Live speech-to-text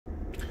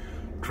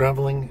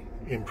Traveling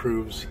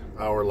improves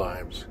our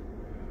lives.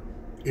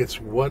 It's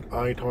what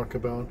I talk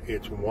about.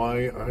 It's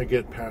why I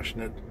get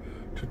passionate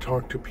to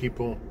talk to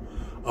people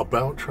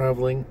about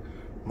traveling,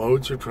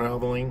 modes of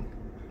traveling,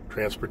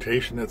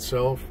 transportation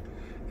itself,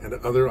 and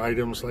other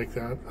items like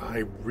that.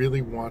 I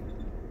really want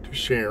to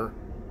share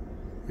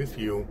with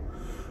you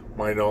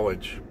my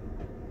knowledge.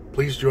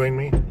 Please join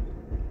me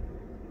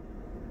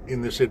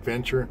in this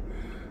adventure,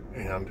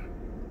 and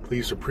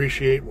please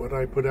appreciate what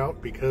I put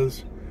out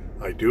because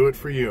I do it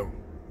for you.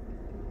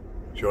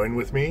 Join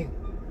with me,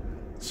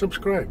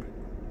 subscribe.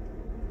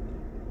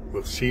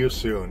 We'll see you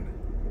soon.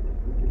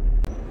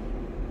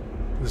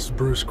 This is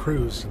Bruce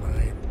Cruz, and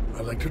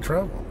I like to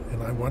travel,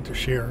 and I want to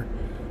share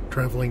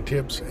traveling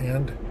tips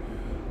and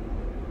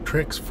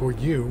tricks for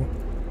you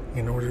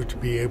in order to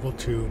be able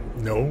to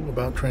know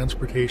about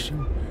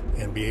transportation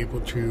and be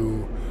able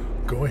to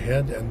go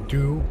ahead and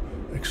do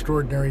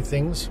extraordinary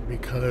things,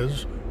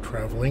 because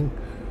traveling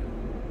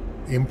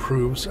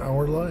improves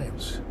our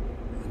lives.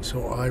 And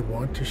so I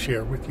want to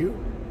share with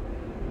you.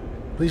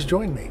 Please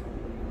join me.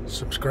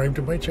 Subscribe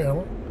to my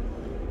channel,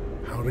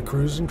 How to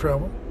Cruise and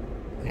Travel,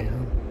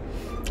 and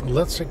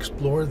let's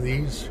explore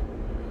these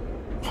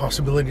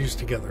possibilities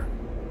together.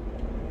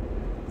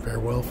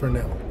 Farewell for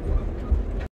now.